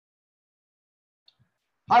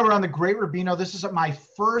Hi, we're on the Great Rabbino. This is my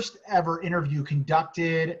first ever interview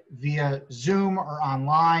conducted via Zoom or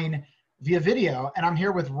online via video. And I'm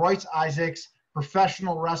here with Royce Isaacs,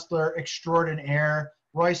 professional wrestler extraordinaire.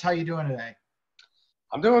 Royce, how you doing today?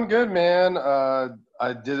 I'm doing good, man.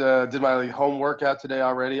 I did my home workout today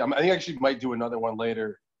already. I think I actually might do another one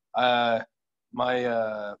later. My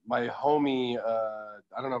homie,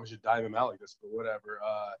 I don't know if I should dive him out like this, but whatever.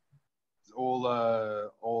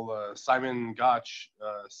 Old Simon Gotch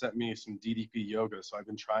sent me some DDP yoga, so I've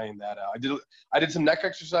been trying that out. I did some neck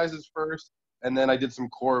exercises first, and then I did some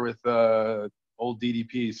core with old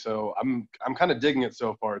DDP. So I'm kind of digging it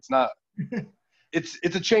so far. It's not, it's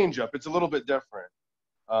a change up. It's a little bit different,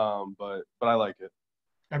 but I like it.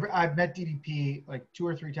 I've met DDP like 2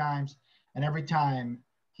 or 3 times, and every time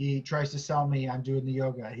he tries to sell me on doing the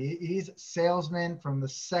yoga. He's a salesman from the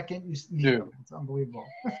second you meet him. It's unbelievable.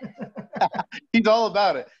 He's all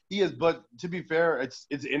about it. He is, but to be fair, it's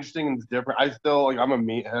interesting and it's different. I still I'm a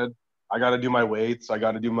meathead. I got to do my weights. I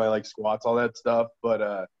got to do my squats, all that stuff. But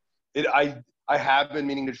I have been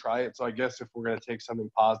meaning to try it. So I guess if we're gonna take something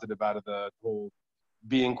positive out of the whole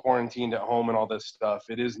being quarantined at home and all this stuff,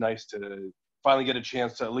 it is nice to finally get a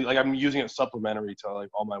chance to I'm using it supplementary to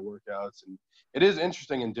all my workouts, and it is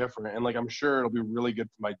interesting and different, and I'm sure it'll be really good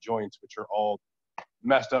for my joints, which are all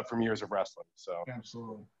messed up from years of wrestling. So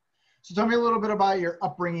absolutely. So tell me a little bit about your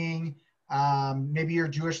upbringing, maybe your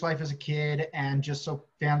Jewish life as a kid, and just so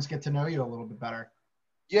fans get to know you a little bit better.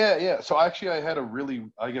 Yeah. So actually I had a really,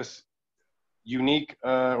 I guess, unique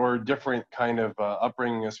or different kind of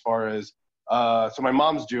upbringing as far as so my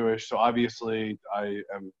mom's Jewish, so obviously I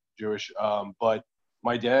am Jewish, but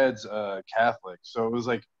my dad's Catholic, so it was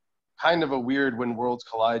kind of a weird when worlds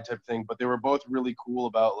collide type thing, but they were both really cool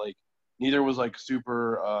about neither was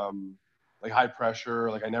super high pressure.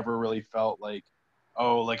 I never really felt I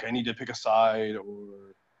need to pick a side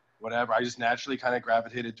or whatever. I just naturally kind of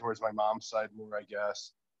gravitated towards my mom's side more, I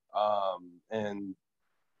guess. And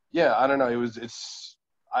yeah, I don't know,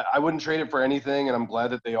 I wouldn't trade it for anything, and I'm glad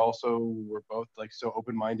that they also were both so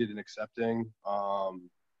open-minded and accepting.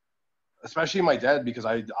 Especially my dad, because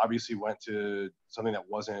I obviously went to something that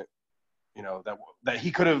wasn't, that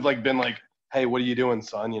he could have been hey, what are you doing,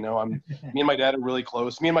 son? Me and my dad are really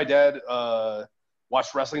close. Me and my dad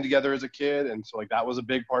watched wrestling together as a kid, and so that was a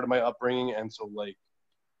big part of my upbringing. And so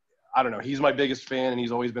I don't know, he's my biggest fan, and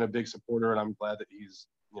he's always been a big supporter, and I'm glad that he's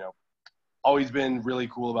always been really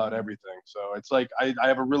cool about everything. So it's I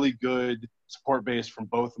have a really good support base from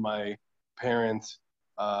both my parents,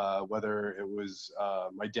 whether it was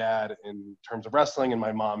my dad in terms of wrestling and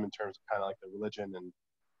my mom in terms of kind of the religion and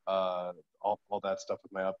all that stuff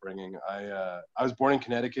with my upbringing. I was born in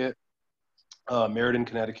Connecticut, married in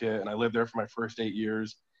Connecticut, and I lived there for my first 8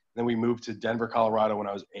 years. Then we moved to Denver, Colorado when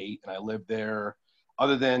I was 8, and I lived there.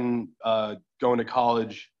 Other than going to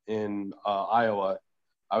college in Iowa,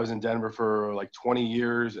 I was in Denver for 20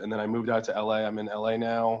 years, and then I moved out to LA. I'm in LA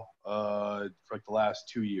now for the last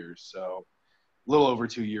 2 years, so a little over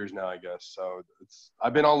 2 years now, I guess. So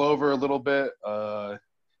I've been all over a little bit, but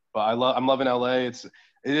I'm loving LA.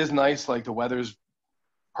 It is nice. The weather's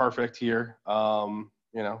perfect here.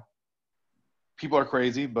 People are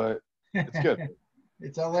crazy, but it's good.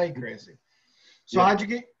 It's LA crazy. So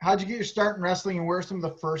yeah. how'd you get your start in wrestling, and where are some of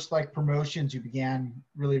the first promotions you began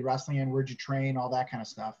really wrestling in? Where'd you train, all that kind of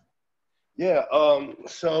stuff? Yeah.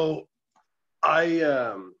 So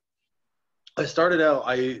I started out,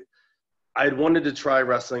 I'd wanted to try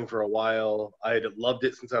wrestling for a while. I had loved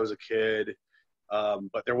it since I was a kid,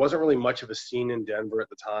 but there wasn't really much of a scene in Denver at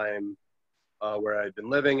the time where I'd been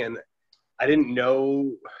living, and I didn't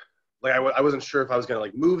know, I wasn't sure if I was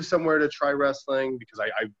going to move somewhere to try wrestling, because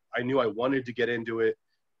I knew I wanted to get into it,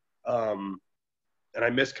 and I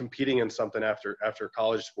missed competing in something after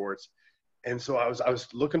college sports, and so I was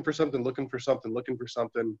looking for something,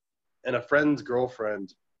 and a friend's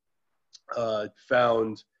girlfriend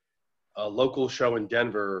found a local show in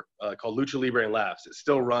Denver called Lucha Libre and Laughs. It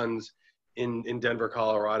still runs in Denver,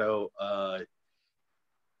 Colorado.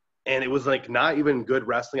 And it was not even good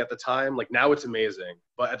wrestling at the time. Now it's amazing.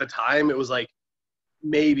 But at the time it was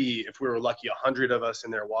maybe, if we were lucky, 100 of us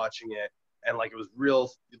in there watching it. And it was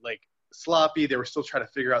real sloppy. They were still trying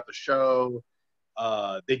to figure out the show.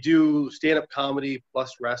 They do stand-up comedy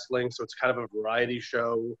plus wrestling, so it's kind of a variety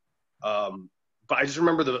show. But I just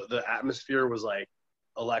remember the atmosphere was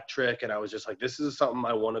electric, and I was just this is something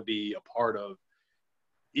I want to be a part of,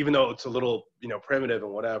 even though it's a little primitive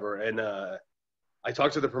and whatever. And I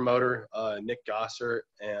talked to the promoter, Nick Gossert,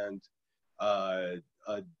 and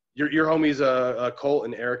your homies Colt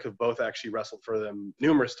and Eric have both actually wrestled for them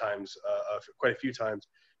numerous times, quite a few times.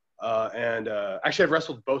 And actually, I've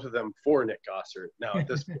wrestled both of them for Nick Gossert now at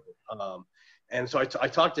this point. And so I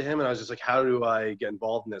talked to him, and I was just like, how do I get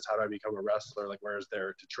involved in this? How do I become a wrestler? Like, where is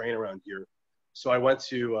there to train around here? So I went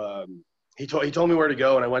to he told me where to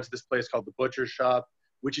go, and I went to this place called the Butcher Shop,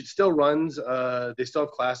 which it still runs. They still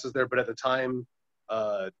have classes there, but at the time,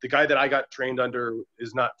 the guy that I got trained under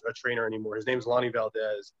is not a trainer anymore. His name's Lonnie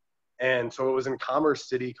Valdez. And so it was in Commerce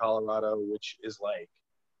City, Colorado, which is like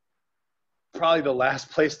probably the last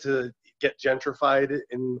place to get gentrified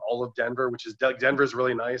in all of Denver, which is Denver's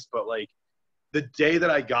really nice. But like the day that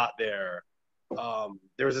I got there,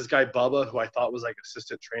 there was this guy, Bubba, who I thought was like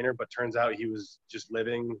assistant trainer, but turns out he was just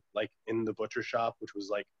living like in the Butcher Shop, which was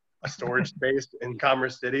like a storage space in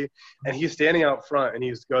Commerce City. And he's standing out front and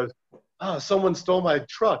he goes, oh, someone stole my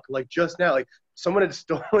truck like just now. Like someone had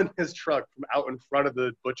stolen his truck from out in front of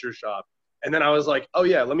the Butcher Shop. And then I was like, oh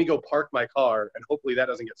yeah, let me go park my car and hopefully that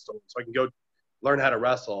doesn't get stolen so I can go learn how to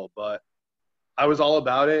wrestle. But I was all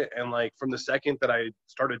about it. And like from the second that I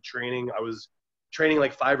started training, I was training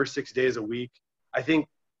like 5 or 6 days a week. I think,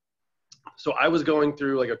 so I was going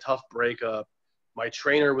through like a tough breakup. My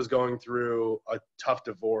trainer was going through a tough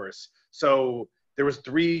divorce. So there was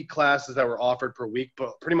 3 classes that were offered per week,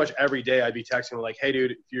 but pretty much every day I'd be texting him like, hey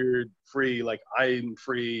dude, if you're free, like I'm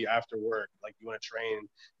free after work, like you want to train,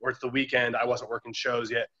 or it's the weekend, I wasn't working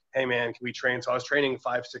shows yet. Hey man, can we train? So I was training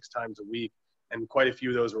 5-6 times a week, and quite a few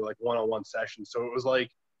of those were like one-on-one sessions. So it was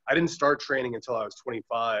like, I didn't start training until I was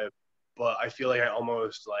 25, but I feel like I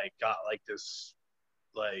almost like got like this,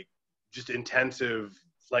 like just intensive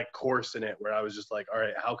like course in it where I was just like, all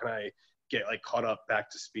right, how can I get like caught up back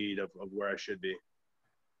to speed of where I should be.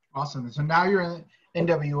 Awesome. So now you're in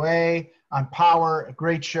NWA on Powerrr, a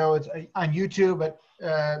great show. It's on YouTube, but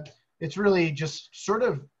it's really just sort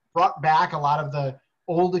of brought back a lot of the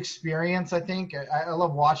old experience, I think. I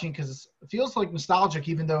love watching because it feels like nostalgic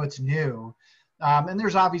even though it's new. And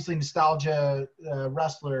there's obviously nostalgia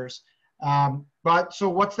wrestlers. But so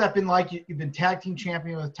what's that been like? You've been tag team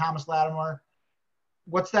champion with Thomas Lattimore.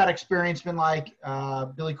 What's that experience been like?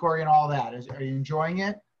 Billy Corgan, all that. Are you enjoying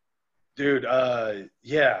it? Dude,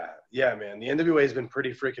 yeah, man. The NWA has been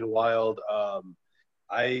pretty freaking wild. I'm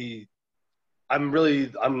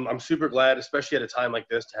super glad, especially at a time like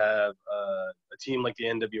this, to have a team like the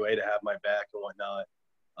NWA to have my back and whatnot.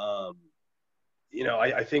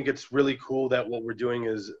 I think it's really cool that what we're doing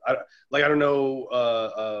is, I don't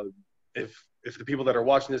know if the people that are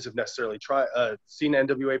watching this have necessarily seen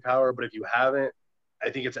NWA Powerrr, but if you haven't, I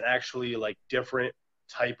think it's an actually like different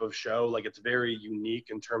type of show. Like it's very unique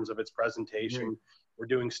in terms of its presentation. Mm-hmm. We're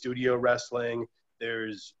doing studio wrestling.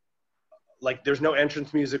 There's no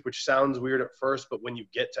entrance music, which sounds weird at first, but when you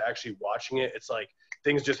get to actually watching it, it's like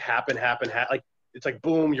things just happen. Like it's like,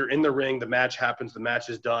 boom, you're in the ring, the match happens, the match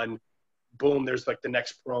is done. Boom, there's like the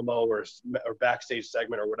next promo or backstage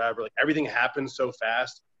segment or whatever. Like everything happens so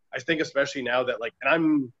fast. I think especially now that like, and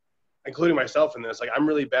I'm including myself in this, like I'm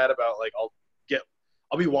really bad about like,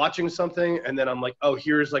 I'll be watching something and then I'm like, oh,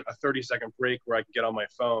 here's like a 30-second break where I can get on my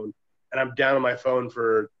phone, and I'm down on my phone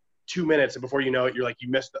for 2 minutes, and before you know it, you're like, you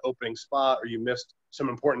missed the opening spot or you missed some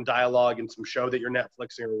important dialogue in some show that you're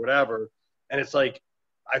Netflixing or whatever. And it's like,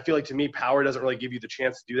 I feel like to me, Powerrr doesn't really give you the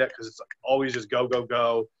chance to do that because it's like always just go, go,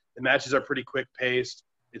 go. The matches are pretty quick paced.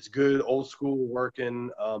 It's good old school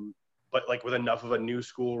working, but like with enough of a new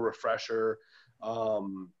school refresher.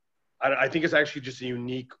 I think it's actually just a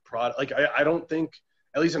unique product. Like I don't think,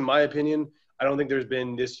 at least in my opinion, I don't think there's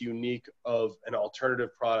been this unique of an alternative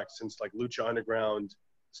product since like Lucha Underground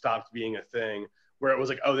stopped being a thing, where it was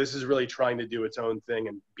like, oh, this is really trying to do its own thing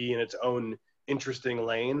and be in its own interesting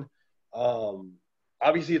lane.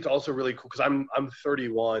 Obviously, it's also really cool because I'm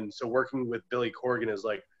 31, so working with Billy Corgan is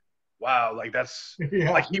like, wow, like that's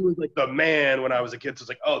like he was like the man when I was a kid. So it's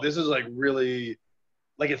like, oh, this is like really,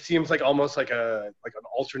 like it seems like almost like an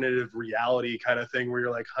alternative reality kind of thing where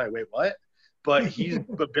you're like, hi, wait, what? But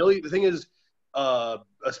but Billy, the thing is,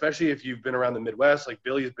 especially if you've been around the Midwest, like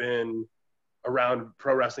Billy's been around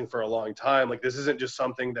pro wrestling for a long time. Like this isn't just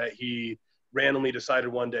something that he randomly decided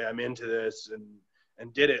one day I'm into this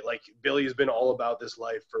and did it. Like Billy's been all about this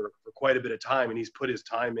life for quite a bit of time, and he's put his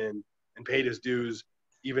time in and paid his dues,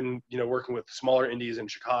 even, working with smaller indies in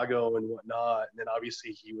Chicago and whatnot. And then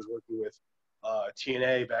obviously he was working with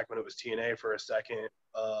TNA back when it was TNA for a second.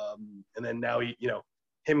 And then now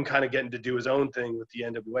him kind of getting to do his own thing with the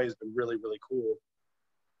NWA has been really, really cool.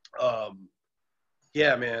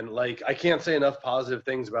 Yeah, man, like I can't say enough positive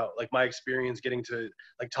things about like my experience getting to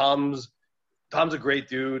like Tom's a great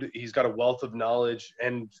dude. He's got a wealth of knowledge,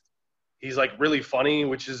 and He's like really funny,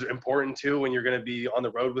 which is important too when you're going to be on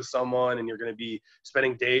the road with someone and you're going to be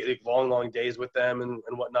spending long days with them and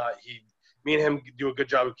whatnot. Me and him do a good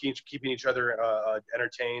job of keeping each other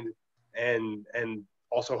entertained and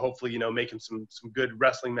also hopefully, making some good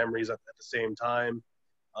wrestling memories at the same time.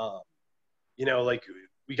 Like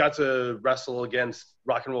we got to wrestle against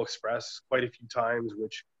Rock and Roll Express quite a few times,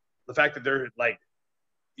 which the fact that they're like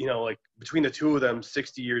between the two of them,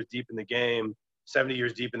 60 years deep in the game, 70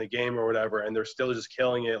 years deep in the game or whatever, and they're still just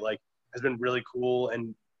killing it, like, has been really cool.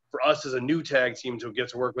 And for us as a new tag team to get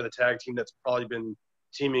to work with a tag team that's probably been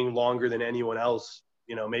teaming longer than anyone else,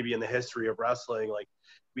 maybe in the history of wrestling, like,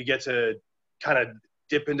 we get to kind of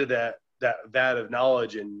dip into that of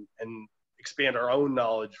knowledge and expand our own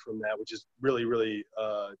knowledge from that, which is really, really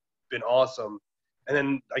been awesome. And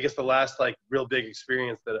then I guess the last like real big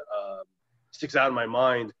experience that sticks out in my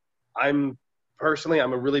mind, I'm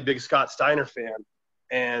a really big Scott Steiner fan.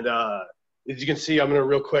 And as you can see,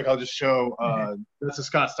 I'll just show, that's a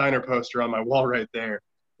Scott Steiner poster on my wall right there.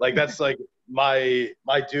 Like, that's like my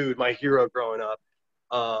dude, my hero growing up.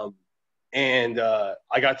 And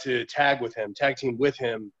I got to tag team with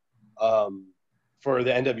him for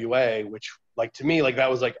the NWA, which, like, to me, like, that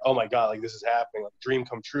was like, oh my God, like, this is happening, like, dream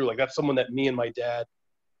come true. Like, that's someone that me and my dad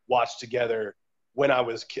watched together when I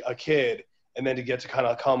was a kid, and then to get to kind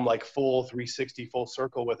of come like full 360, full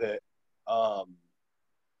circle with it. I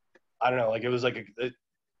don't know, like, it was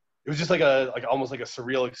just like almost like a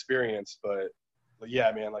surreal experience, but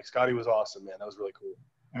yeah, man, like, Scotty was awesome, man. That was really cool.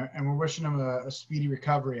 And we're wishing him a speedy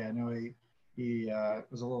recovery. I know he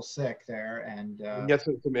was a little sick there, and he gets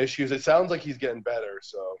some issues. It sounds like he's getting better.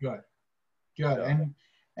 So good. Yeah.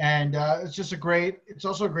 And it's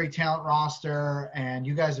also a great talent roster, and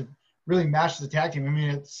you guys have really matched the tag team. I mean,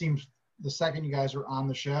 it seems the second you guys were on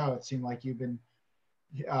the show, it seemed like you've been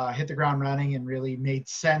hit the ground running and really made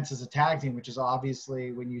sense as a tag team, which is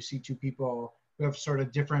obviously when you see two people who have sort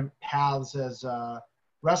of different paths as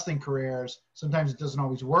wrestling careers, sometimes it doesn't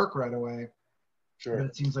always work right away. Sure. But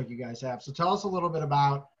it seems like you guys have. So tell us a little bit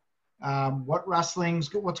about what's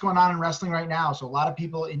going on in wrestling right now. So a lot of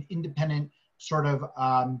people in independent sort of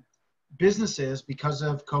businesses, because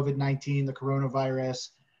of COVID-19, the coronavirus,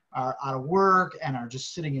 are out of work and are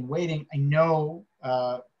just sitting and waiting. I know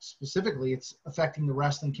specifically it's affecting the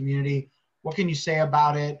wrestling community. What can you say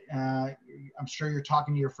about it? I'm sure you're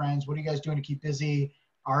talking to your friends. What are you guys doing to keep busy?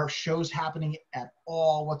 Are shows happening at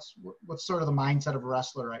all? What's sort of the mindset of a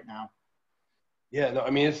wrestler right now? Yeah, no, I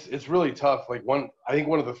mean, it's really tough. Like, I think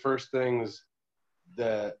one of the first things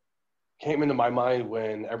that came into my mind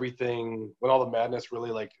when all the madness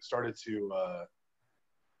really like started to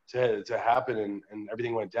happen and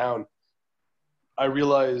everything went down, I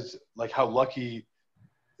realized like how lucky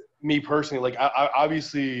me personally, like, I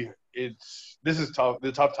obviously this is tough.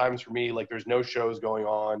 The tough times for me, like, there's no shows going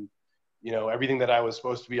on, everything that I was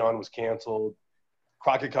supposed to be on was canceled.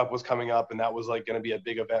 Crockett Cup was coming up, and that was like going to be a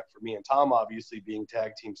big event for me and Tom, obviously being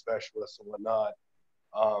tag team specialists and whatnot.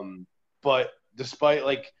 But despite,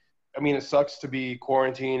 like, I mean, it sucks to be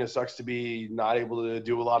quarantined. It sucks to be not able to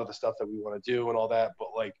do a lot of the stuff that we want to do and all that. But,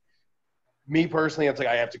 like, me personally, it's like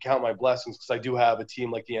I have to count my blessings because I do have a team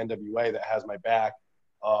like the NWA that has my back,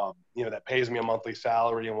 that pays me a monthly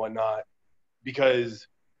salary and whatnot. Because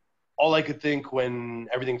all I could think when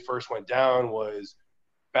everything first went down was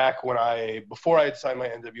back before I had signed my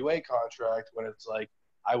NWA contract, when it's like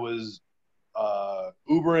I was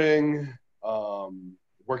Ubering,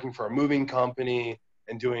 working for a moving company,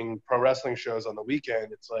 and doing pro wrestling shows on the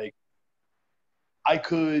weekend. It's like I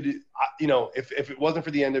could, if it wasn't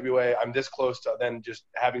for the NWA, I'm this close to then just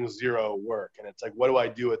having zero work. And it's like, what do I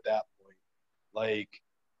do at that point? Like,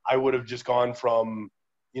 I would have just gone from,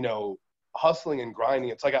 hustling and grinding.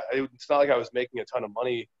 It's like, it's not like I was making a ton of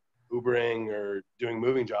money Ubering or doing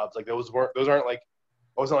moving jobs. Like, those aren't like,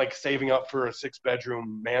 I wasn't like saving up for a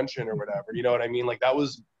 6-bedroom mansion or whatever. You know what I mean? Like, that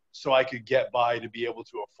was so I could get by to be able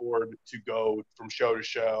to afford to go from show to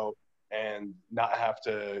show and not have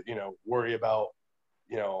to, worry about,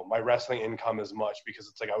 my wrestling income as much, because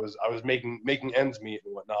it's like I was making ends meet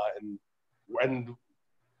and whatnot, and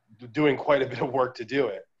doing quite a bit of work to do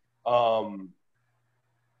it. I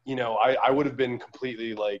would have been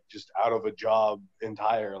completely like just out of a job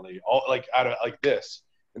entirely, all like out of like this,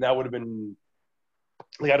 and that would have been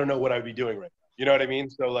like, I don't know what I'd be doing right now. You know what I mean?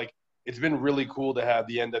 So, like, it's been really cool to have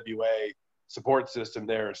the NWA support system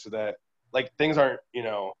there, so that, like, things aren't,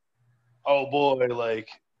 oh boy, like,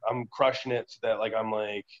 I'm crushing it, so that, like, I'm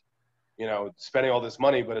like, spending all this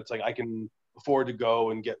money, but it's like I can afford to go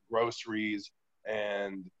and get groceries,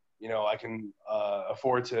 and I can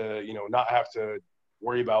afford to not have to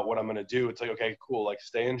worry about what I'm going to do. It's like, okay, cool, like,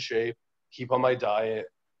 stay in shape, keep on my diet,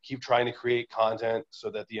 keep trying to create content so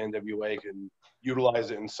that the NWA can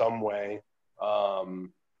utilize it in some way,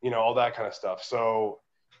 all that kind of stuff. So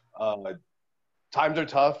times are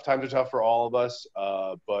tough. Times are tough for all of us,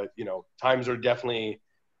 but times are definitely,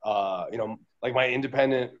 like my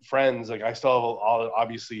independent friends. Like I still have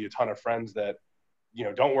obviously a ton of friends that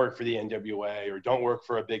don't work for the NWA or don't work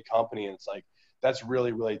for a big company, and it's like that's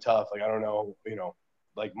really, really tough. Like I don't know,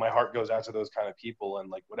 like my heart goes out to those kind of people, and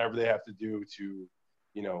like whatever they have to do to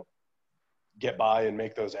get by and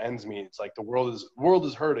make those ends meet. It's like the world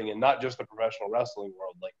is hurting, and not just the professional wrestling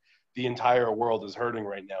world. Like the entire world is hurting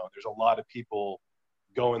right now. There's a lot of people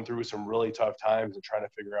going through some really tough times and trying to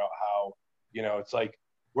figure out how, it's like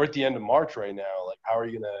we're at the end of March right now. Like how are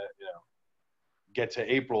you gonna get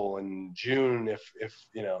to April and June if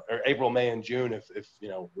or April, May, and June if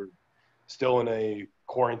we're still in a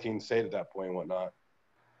quarantine state at that point and whatnot.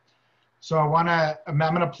 So I'm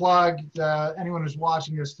going to plug anyone who's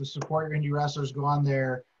watching this to support your indie wrestlers. Go on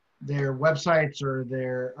their websites or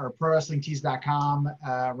prowrestlingtees.com.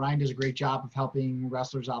 Ryan does a great job of helping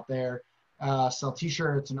wrestlers out there sell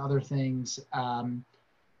t-shirts and other things.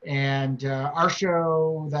 And our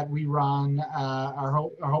show that we run, our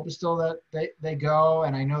hope is still that they go.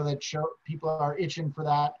 And I know that people are itching for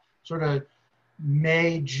that sort of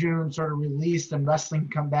May, June sort of release, and wrestling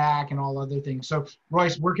come back and all other things. So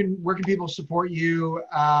Royce, where can people support you?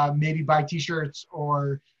 Maybe buy t-shirts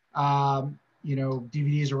or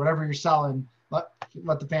DVDs or whatever you're selling. Let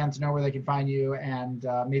the fans know where they can find you, and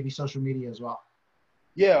maybe social media as well.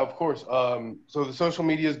 Yeah, of course. So the social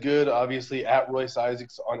media is good. Obviously, at Royce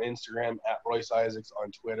Isaacs on Instagram, at Royce Isaacs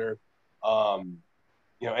on Twitter.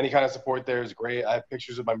 Any kind of support there is great. I have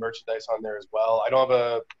pictures of my merchandise on there as well.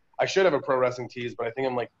 I should have a Pro Wrestling Tees, but I think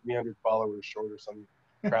I'm like 300 followers short or some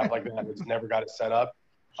crap like that. I just never got it set up.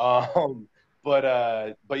 But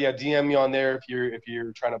yeah, DM me on there if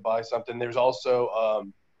you're trying to buy something. There's also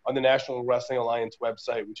on the National Wrestling Alliance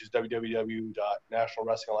website, which is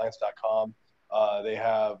www.nationalwrestlingalliance.com. They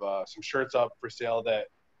have some shirts up for sale that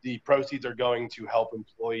the proceeds are going to help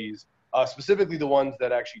employees, specifically the ones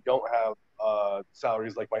that actually don't have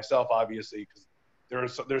salaries like myself, obviously, because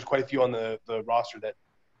there's quite a few on the roster that,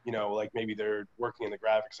 like maybe they're working in the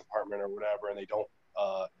graphics department or whatever, and they don't,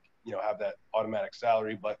 have that automatic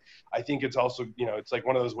salary. But I think it's also, it's like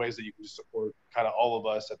one of those ways that you can just support kind of all of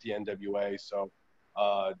us at the NWA. So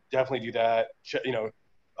definitely do that.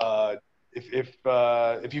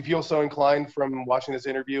 If you feel so inclined from watching this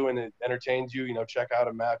interview and it entertains you, check out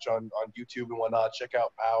a match on YouTube and whatnot. Check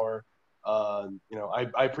out Powerrr.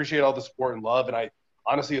 I appreciate all the support and love, and I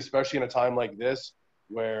honestly, especially in a time like this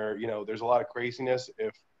where there's a lot of craziness,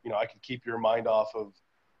 if I could keep your mind off of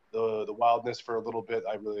the wildness for a little bit,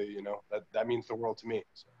 I really that means the world to me.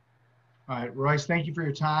 So. All right, Royce, thank you for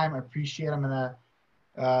your time. I appreciate it. I'm gonna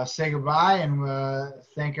say goodbye and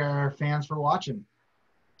thank our fans for watching.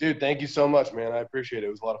 Dude, thank you so much, man. I appreciate it. It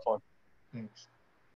was a lot of fun. Thanks.